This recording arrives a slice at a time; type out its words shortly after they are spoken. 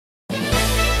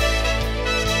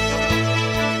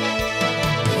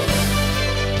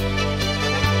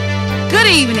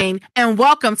evening and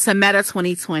welcome to Meta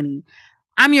 2020.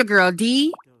 I'm your girl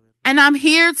Dee, and I'm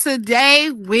here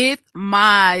today with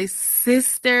my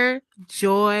sister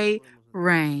Joy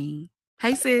Rain.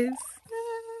 Hey sis.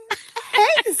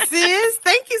 Hey sis,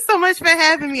 thank you so much for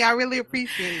having me. I really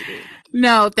appreciate it.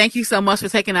 No, thank you so much for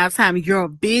taking our time. Your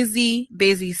busy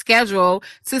schedule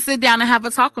to sit down and have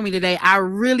a talk with me today. I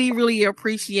really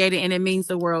appreciate it, and it means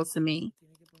the world to me.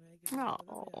 Oh,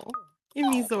 it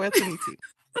means the world to me too.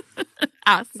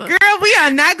 Awesome. Girl, we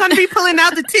are not going to be pulling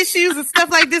out the tissues and stuff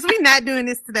like this. We're not doing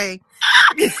this today.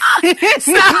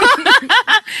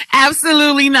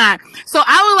 Absolutely not. So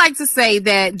I would like to say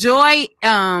that Joy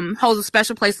holds a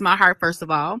special place in my heart, first of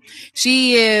all.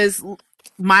 She is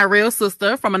my real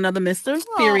sister from another mister,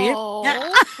 period.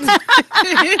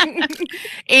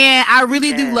 And I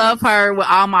really do love her with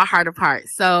all my heart of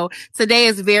hearts. So today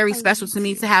is very special to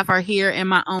me to have her here in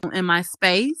my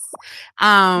space.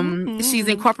 She's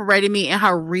incorporated me in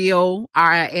her real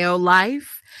RL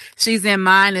life. She's in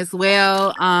mine as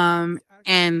well.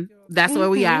 And that's where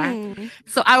we are.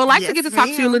 So I would like to get to talk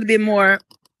to you a little bit more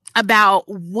about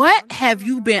what have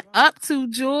you been up to,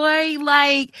 Joy?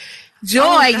 Like,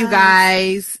 Joy, you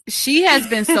guys, she has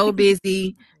been so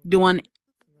busy doing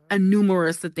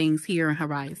numerous of things here in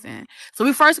Horizon. So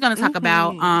we're first going to talk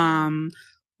about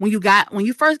when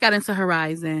you first got into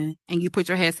Horizon and you put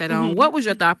your headset on. What was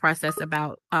your thought process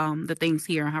about the things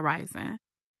here in Horizon?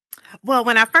 Well,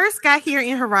 when I first got here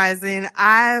in Horizon,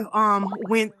 I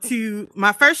went to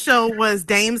my first show was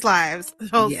Dame's Lives.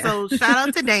 So shout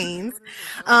out to Dame's.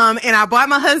 And I brought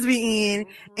my husband in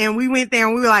and we went there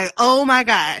and we were like, oh my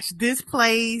gosh, this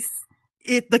place,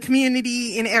 the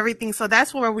community and everything. So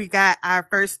that's where we got our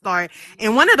first start.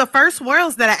 And one of the first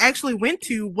worlds that I actually went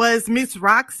to was Miss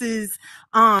Rox's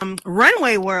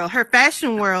runway world, her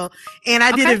fashion world. And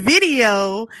I did a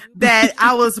video that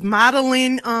I was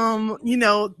modeling, down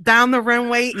the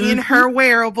runway in her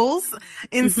wearables.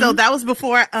 And so that was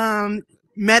before,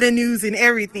 Meta News and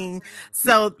everything.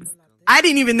 So I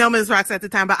didn't even know Ms. Rox at the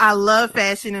time, but I love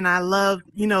fashion and I love,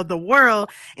 the world.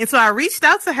 And so I reached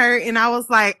out to her and I was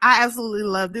like, I absolutely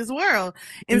love this world.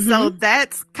 And so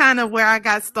that's kind of where I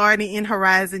got started in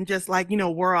Horizon, just like,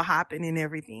 world hopping and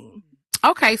everything.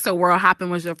 Okay, so world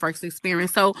hopping was your first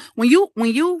experience. So when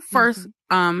you first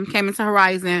came into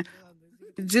Horizon,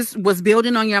 just was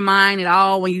building on your mind at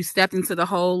all when you stepped into the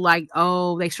whole, like,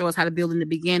 oh, they show us how to build in the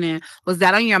beginning. Was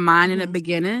that on your mind in the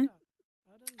beginning?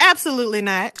 Absolutely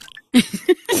not.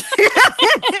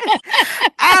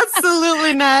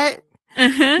 Absolutely not.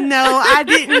 No, I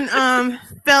didn't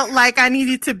felt like I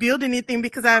needed to build anything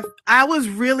because I was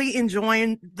really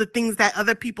enjoying the things that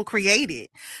other people created.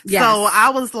 Yes. So I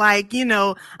was like,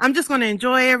 I'm just going to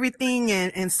enjoy everything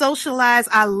and socialize.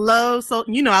 I love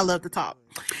I love to talk.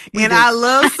 I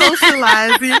love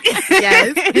socializing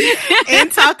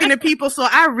and talking to people. So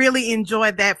I really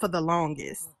enjoyed that for the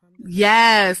longest.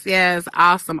 Yes.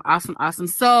 Awesome.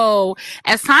 So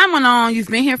as time went on, you've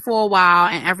been here for a while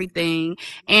and everything,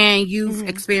 and you've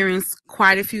experienced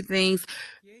quite a few things.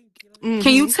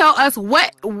 Can you tell us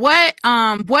what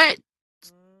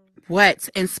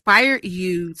inspired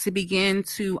you to begin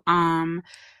to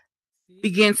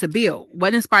build?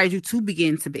 What inspired you to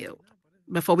begin to build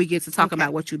before we get to talk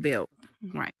about what you built?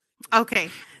 Right. Okay.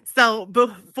 So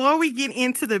before we get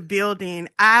into the building,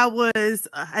 I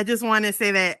just want to say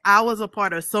that I was a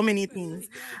part of so many things.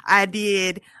 I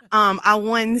did, I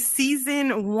won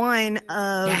season 1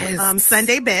 of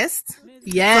Sunday Best.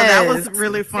 Yes. So that was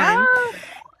really fun. Yeah.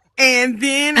 And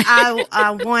then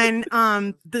I won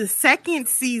the second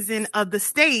season of The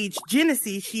Stage,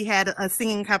 Genesee. She had a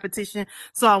singing competition,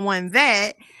 so I won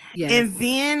that. Yes. And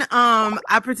then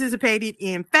I participated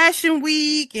in Fashion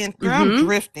Week and girl, I'm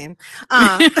drifting.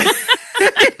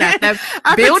 That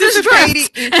build is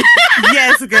drift.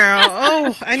 Yes, girl.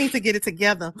 Oh, I need to get it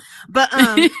together. But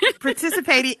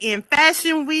participated in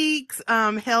Fashion Weeks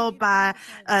held by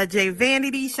J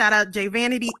Vanity. Shout out J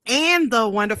Vanity and the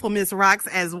wonderful Miss Rox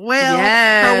as well.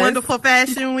 Yes. Her wonderful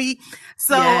Fashion Week.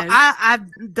 So I've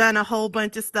done a whole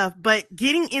bunch of stuff, but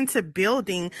getting into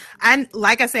building,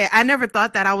 like I said, I never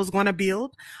thought that I was going to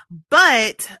build,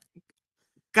 but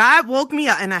God woke me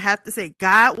up, and I have to say,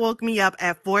 God woke me up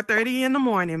at 4:30 in the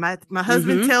morning. My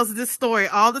husband tells this story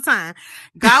all the time.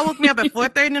 God woke me up at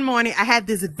 4:30 in the morning. I had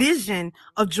this vision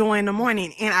of joy in the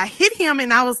morning, and I hit him,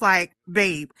 and I was like,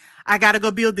 babe, I gotta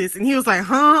go build this. And he was like,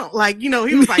 huh? Like, he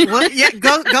was like, what? Yeah,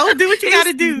 go do what you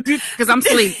gotta do. Cause I'm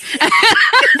asleep.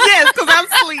 Yes, cause I'm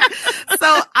asleep.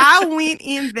 So I went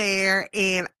in there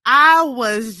and I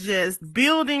was just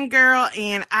building, girl,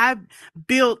 and I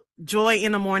built Joy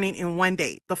in the Morning in one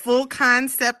day. The full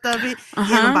concept of it in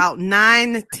about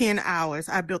 9 to 10 hours.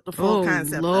 I built the full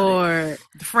concept of it.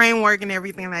 The framework and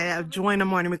everything like that of Joy in the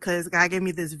Morning, because God gave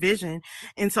me this vision.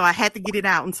 And so I had to get it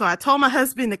out. And so I told my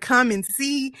husband to come and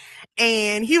see.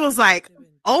 And he was like,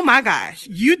 oh my gosh,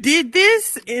 you did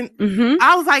this? And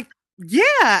I was like,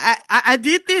 yeah, I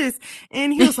did this.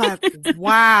 And he was like,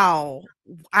 wow,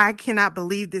 I cannot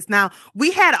believe this. Now,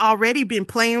 we had already been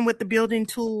playing with the building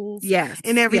tools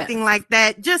and everything like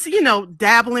that, just,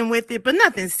 dabbling with it, but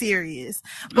nothing serious.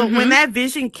 But when that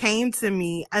vision came to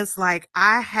me, it's like,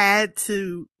 I had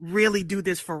to really do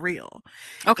this for real.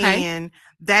 Okay. And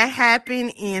that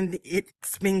happened, and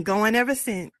it's been going ever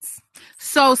since.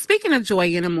 So speaking of Joy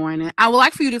in the Morning, I would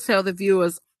like for you to tell the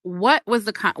viewers what is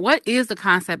the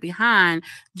concept behind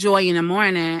Joy in the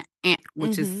Morning,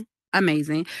 which is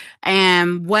amazing,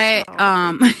 and what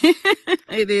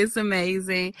it is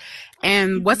amazing,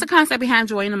 and what's the concept behind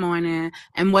Joy in the Morning,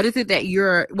 and what is it that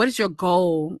what is your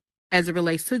goal as it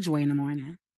relates to Joy in the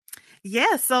Morning?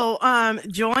 Yeah, so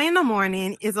Joy in the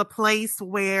Morning is a place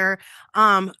where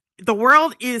the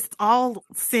world is all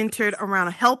centered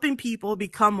around helping people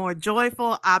become more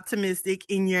joyful, optimistic,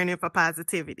 and yearning for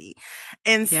positivity.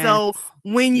 And so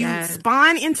when you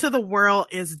spawn into the world,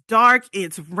 it's dark,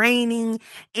 it's raining,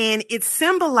 and it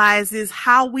symbolizes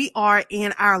how we are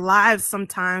in our lives.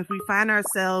 Sometimes we find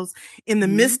ourselves in the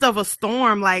midst of a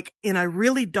storm, like in a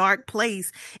really dark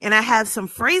place. And I have some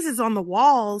phrases on the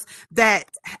walls that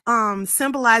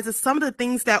symbolizes some of the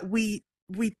things that we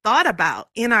thought about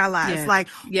in our lives. Like,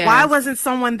 why wasn't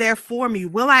someone there for me?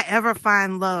 Will I ever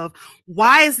find love?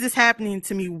 Why is this happening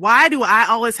to me? Why do I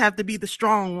always have to be the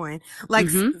strong one? Like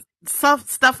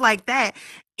stuff like that.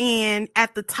 And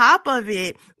at the top of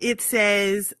it, it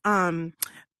says,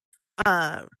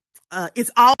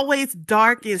 it's always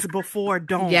darkest before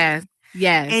dawn. Yes.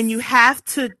 And you have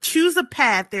to choose a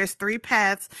path. There's 3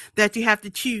 paths that you have to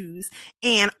choose.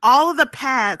 And all of the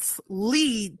paths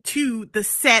lead to the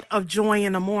set of Joy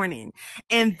in the Morning.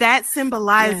 And that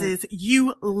symbolizes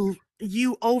you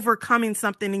overcoming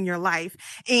something in your life.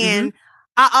 And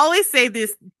I always say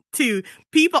this too.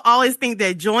 People always think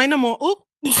that Joy in the Morning,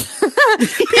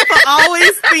 people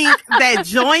always think that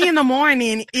Joy in the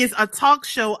Morning is a talk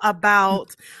show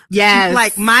about,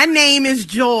 like, my name is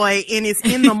Joy and it's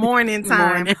in the morning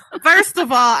time. First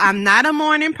of all, I'm not a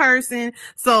morning person,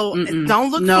 so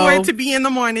don't look for it to be in the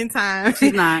morning time.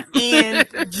 She's not. And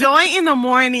Joy in the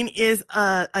Morning is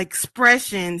a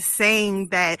expression saying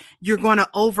that you're going to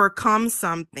overcome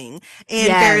something. And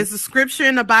there is a scripture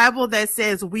in the Bible that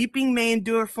says, weeping may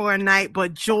endure for a night,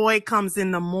 but joy comes in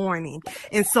the morning.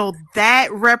 And so that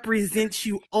represents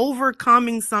you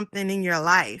overcoming something in your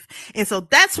life. And so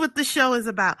that's what the show is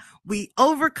about. We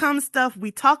overcome stuff.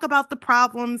 We talk about the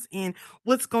problems and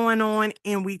what's going on,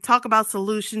 and we talk about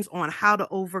solutions on how to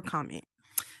overcome it.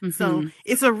 So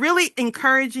it's a really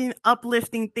encouraging,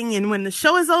 uplifting thing. And when the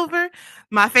show is over,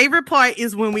 my favorite part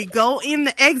is when we go in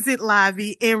the exit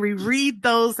lobby and we read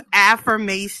those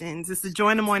affirmations. It's the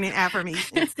Joy in the Morning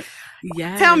affirmations.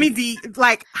 Tell me, Dee,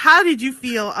 like, how did you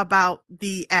feel about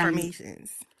the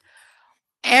affirmations?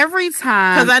 Every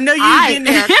time. Because I know you've been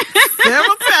there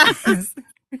several times.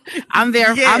 I'm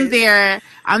there. I'm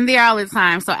there all the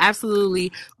time. So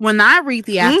absolutely. When I read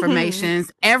the affirmations,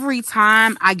 every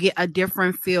time I get a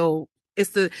different feel.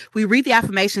 We read the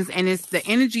affirmations, and it's the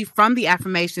energy from the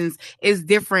affirmations is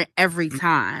different every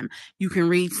time. You can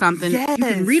read something, you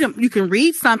can read them, you can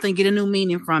read something, get a new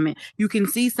meaning from it. You can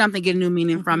see something, get a new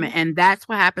meaning from it. And that's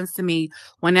what happens to me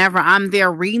whenever I'm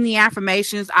there reading the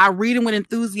affirmations. I read them with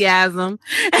enthusiasm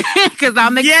because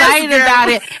I'm excited about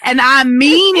it. And I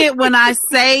mean it when I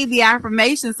say the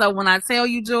affirmation. So when I tell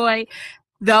you, Joy,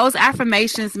 those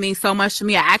affirmations mean so much to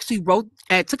me. I actually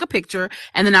took a picture,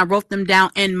 and then I wrote them down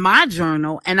in my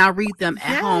journal, and I read them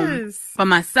at home for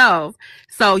myself.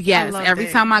 So yes, every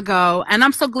time I go, and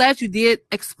I'm so glad you did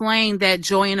explain that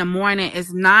Joy in the Morning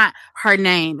is not her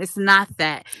name. It's not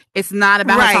that. It's not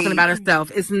about her talking about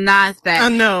herself. It's not that. I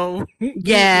know.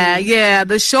 Yeah.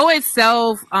 The show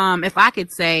itself, if I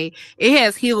could say, it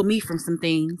has healed me from some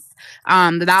things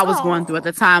that I was going through at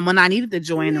the time when I needed the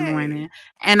Joy in the Morning.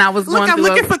 And I was I'm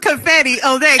looking for confetti.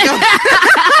 Oh, there you go.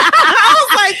 I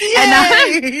was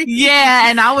like, yay.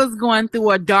 And I was going through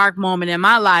a dark moment in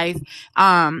my life.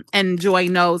 And Joy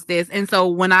knows this. And so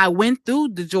when I went through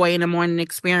the Joy in the Morning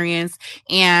experience,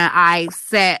 and I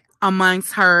sat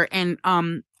amongst her and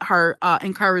her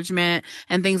encouragement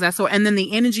and things that sort, and then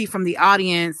the energy from the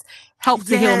audience helped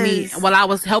to heal me while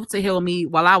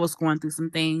I was going through some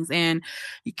things. And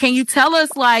can you tell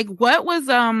us, like, what was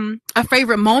a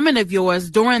favorite moment of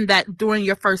yours during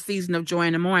your first season of Joy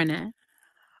in the Morning?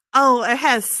 Oh, it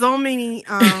has so many,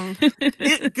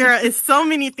 it's so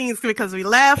many things because we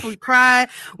laugh, we cry,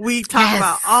 we talk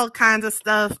about all kinds of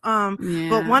stuff.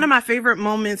 But one of my favorite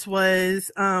moments was,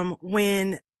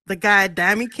 when the guy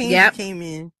Diamond King he came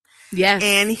in. Yes.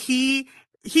 And he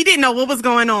didn't know what was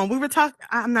going on. We were talking,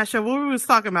 I'm not sure what we was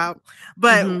talking about,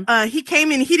 but, he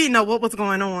came in, he didn't know what was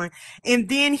going on. And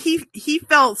then he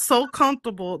felt so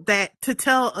comfortable that to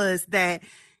tell us that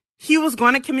he was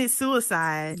going to commit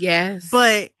suicide. Yes.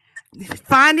 But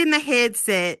finding the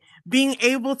headset, being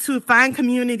able to find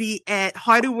community at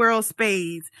Hardy World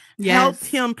Spades helped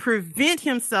him prevent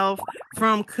himself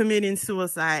from committing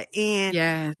suicide.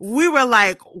 And we were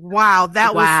like, wow,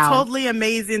 that was totally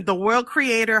amazing. The world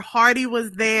creator, Hardy,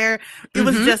 was there. It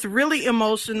was just really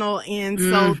emotional. And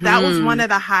so that was one of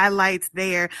the highlights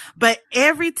there. But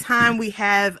every time we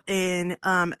have an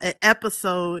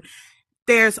episode,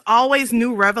 there's always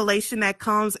new revelation that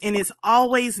comes, and it's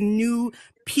always new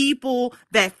people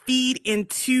that feed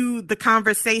into the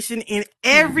conversation, and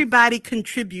everybody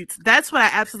contributes. That's what I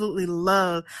absolutely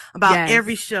love about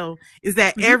every show, is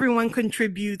that everyone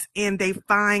contributes and they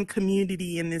find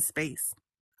community in this space.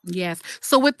 Yes.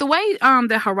 So with the way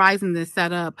the Horizon is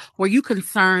set up, were you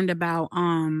concerned about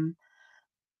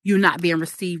you not being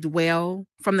received well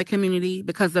from the community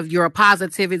because of your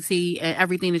positivity and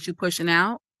everything that you're pushing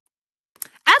out?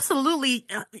 Absolutely.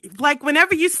 Like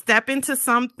whenever you step into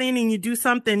something and you do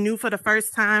something new for the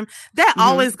first time, that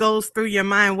always goes through your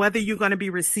mind, whether you're going to be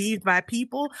received by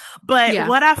people. But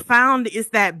what I found is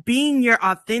that being your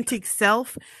authentic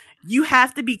self, you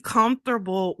have to be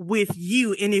comfortable with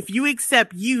you. And if you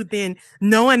accept you, then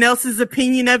no one else's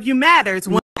opinion of you matters.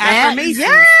 One affirmation.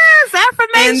 Yes,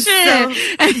 affirmation.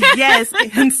 Yes.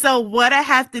 And so what I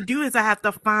have to do is I have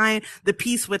to find the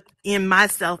peace within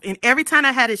myself. And every time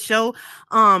I had a show,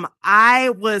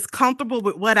 I was comfortable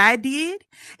with what I did.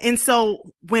 And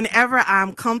so whenever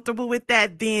I'm comfortable with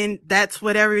that, then that's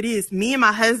whatever it is. Me and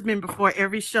my husband, before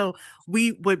every show,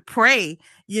 we would pray.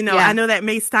 You know, I know that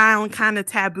may sound kind of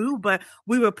taboo, but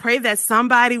we would pray that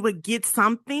somebody would get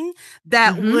something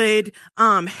that would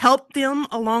help them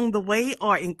along the way,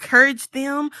 or encourage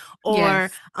them, or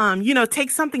you know,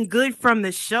 take something good from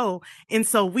the show. And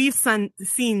so we've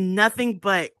seen nothing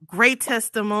but great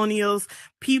testimonials,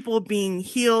 people being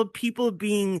healed, people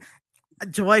being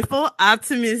joyful,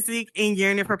 optimistic, and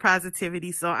yearning for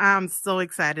positivity. So I'm so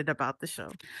excited about the show.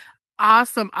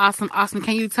 Awesome.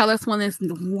 Can you tell us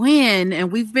when?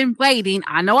 And we've been waiting.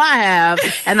 I know I have,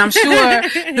 and I'm sure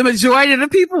the majority of the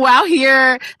people out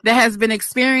here that has been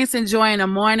experiencing joy in the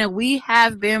morning, we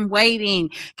have been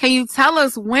waiting. Can you tell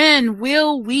us when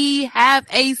will we have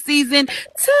a season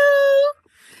 2?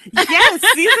 Yes,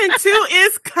 season 2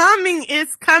 is coming.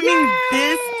 It's coming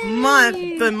this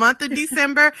month, the month of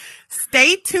December.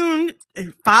 Stay tuned.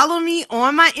 Follow me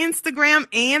on my Instagram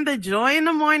and the Joy in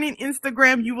the Morning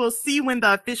Instagram. You will see when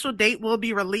the official date will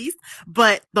be released,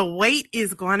 but the wait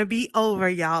is going to be over,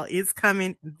 y'all. It's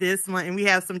coming this month, and we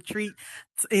have some treats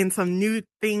and some new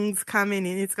things coming,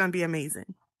 and it's going to be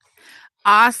amazing.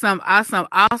 Awesome.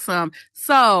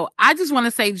 So I just want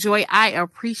to say, Joy, I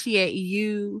appreciate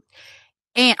you.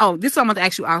 And this is what I want to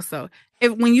ask you also.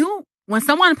 When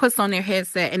someone puts on their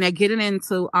headset and they're getting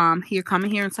into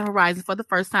coming here into Horizon for the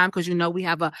first time, because you know we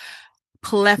have a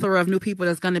plethora of new people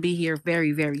that's going to be here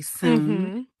very, very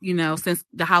soon. You know, since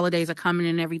the holidays are coming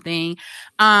and everything.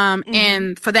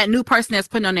 And for that new person that's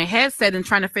putting on their headset and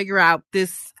trying to figure out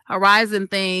this Horizon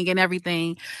thing and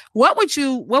everything, what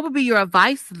would be your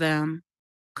advice to them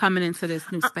coming into this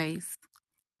new space?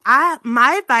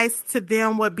 My advice to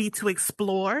them would be to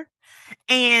explore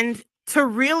and to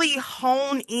really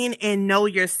hone in and know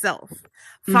yourself.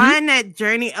 Find that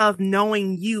journey of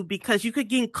knowing you, because you could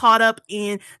get caught up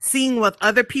in seeing what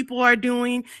other people are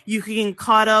doing. You can get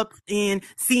caught up in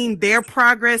seeing their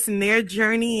progress and their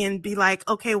journey and be like,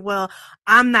 okay, well,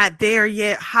 I'm not there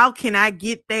yet. How can I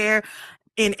get there?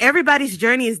 And everybody's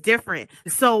journey is different.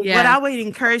 So what I would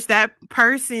encourage that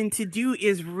person to do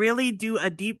is really do a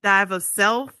deep dive of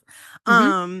self,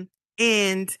 and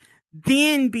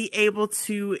then be able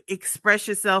to express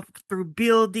yourself through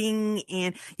building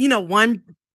and, you know, one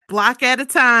block at a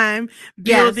time,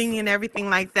 building and everything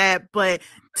like that. But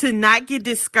to not get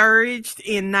discouraged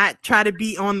and not try to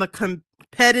be on the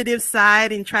competitive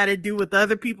side and try to do what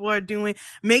other people are doing.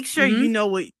 Make sure you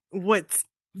know what's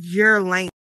your lane.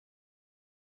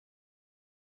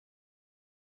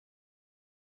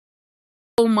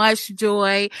 So much,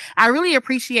 Joy. I really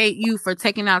appreciate you for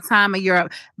taking out time of your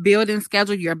building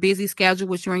schedule, your busy schedule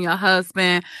with you and your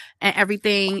husband and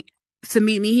everything, to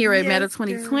meet me here at Meta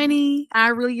 2020. I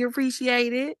really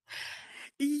appreciate it.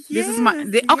 This is my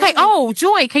okay. Oh,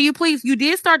 Joy, can you please? You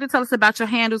did start to tell us about your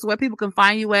handles, where people can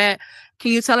find you at.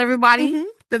 Can you tell everybody,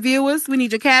 the viewers? We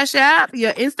need your Cash App,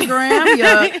 your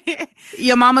Instagram,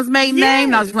 your mama's maiden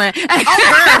name. No, I was playing.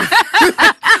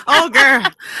 Oh, girl.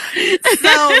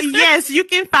 So, yes, you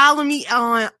can follow me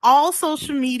on all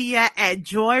social media at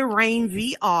Joy Rain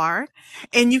VR.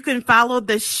 And you can follow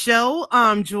the show,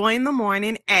 Joy in the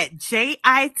Morning at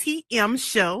JITM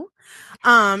Show.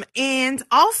 And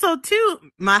also too,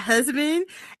 my husband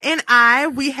and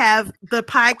we have the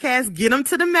podcast, Get 'em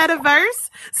to the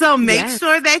Metaverse. So make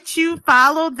sure that you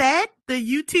follow that, the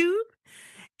YouTube.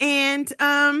 And,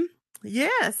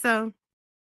 so.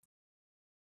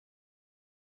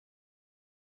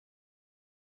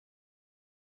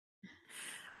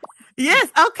 Yes.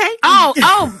 Okay.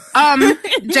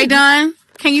 Jay Dunn,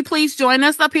 can you please join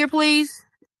us up here, please?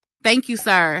 Thank you,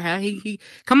 sir. He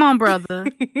come on, brother.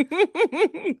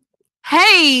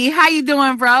 Hey, how you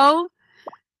doing, bro?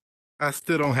 I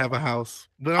still don't have a house.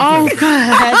 But I'm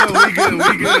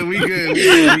good. We good.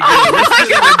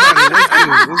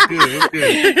 What's good?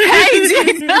 Hey,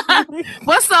 Jay Dunn.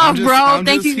 What's up, bro? I'm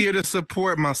just here to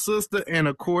support my sister and,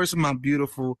 of course, my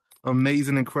beautiful,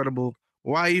 amazing, incredible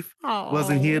wife.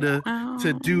 Wasn't here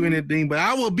to do anything, but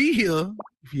I will be here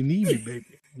if you need me, baby.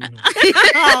 You know.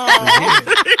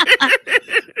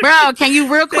 Bro, can you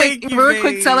real quick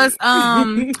tell us?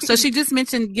 So she just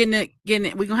mentioned getting it.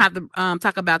 We're gonna have to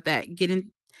talk about that. Getting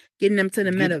them to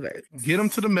the metaverse. Get them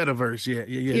to the metaverse. Yeah.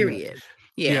 Period.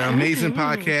 Yeah. Amazing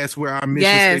podcast where our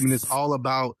mission statement is all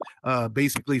about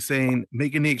basically saying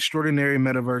making the extraordinary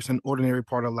metaverse an ordinary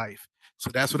part of life. So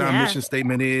that's what our mission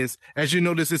statement is. As you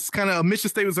notice, it's kind of a mission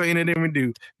statement so anything we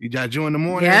do. You got Joy in the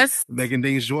Morning, making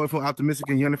things joyful, optimistic,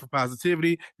 and yearning for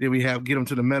positivity. Then we have Get them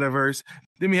to the Metaverse.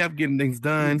 Then we have Getting Things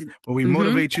Done, where we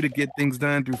motivate you to get things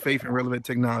done through faith and relevant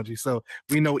technology. So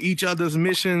we know each other's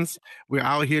missions. We're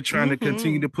out here trying to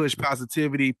continue to push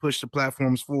positivity, push the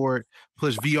platforms forward,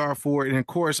 push VR forward, and of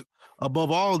course,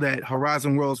 above all that,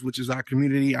 Horizon Worlds, which is our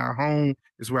community, our home,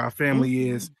 is where our family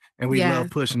is. And we love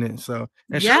pushing it. So,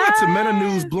 and shout out to Meta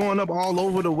News blowing up all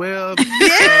over the web.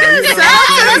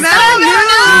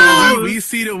 We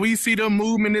see the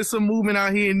movement. It's a movement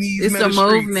out here in these. It's a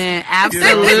movement.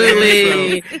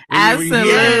 Absolutely,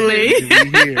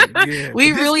 absolutely.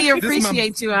 We really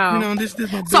appreciate you all. This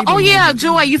so,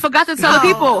 Joy, you forgot to tell the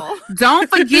people. Don't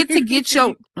forget to get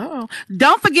your.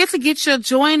 Don't forget to get your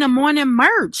Joy in the Morning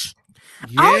merch.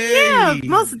 Yay. Oh yeah,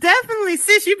 most definitely,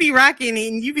 sis. You be rocking it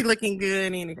and you be looking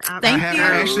good. Thank you.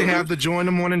 I actually have the Joy in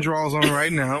the Morning draws on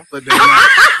right now, but they're not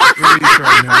released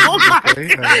right now.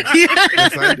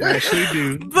 Yes, I actually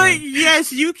do. But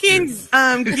yes, you can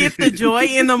get the Joy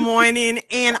in the Morning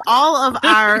and all of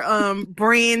our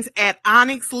brands at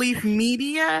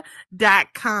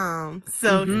onyxleafmedia.com.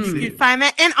 So you can find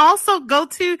that, and also go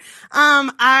to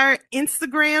our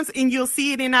Instagrams and you'll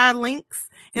see it in our links.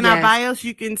 In our bios,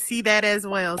 you can see that as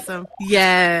well. So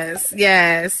yes.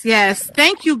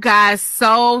 Thank you guys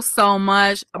so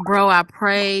much, bro. I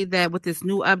pray that with this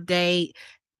new update,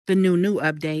 the new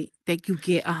update, that you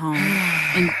get a home,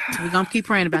 and we're gonna keep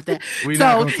praying about that. We're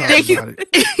not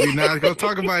gonna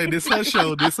talk about it. This her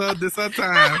show. This her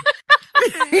time.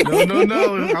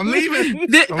 No. I'm leaving.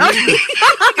 He'll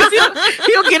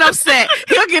get upset.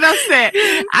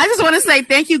 I just want to say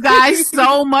thank you guys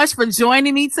so much for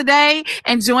joining me today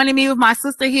and joining me with my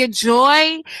sister here,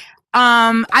 Joy.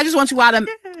 I just want you all to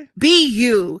be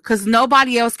you, because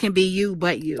nobody else can be you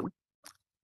but you.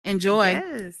 Enjoy.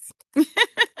 Yes.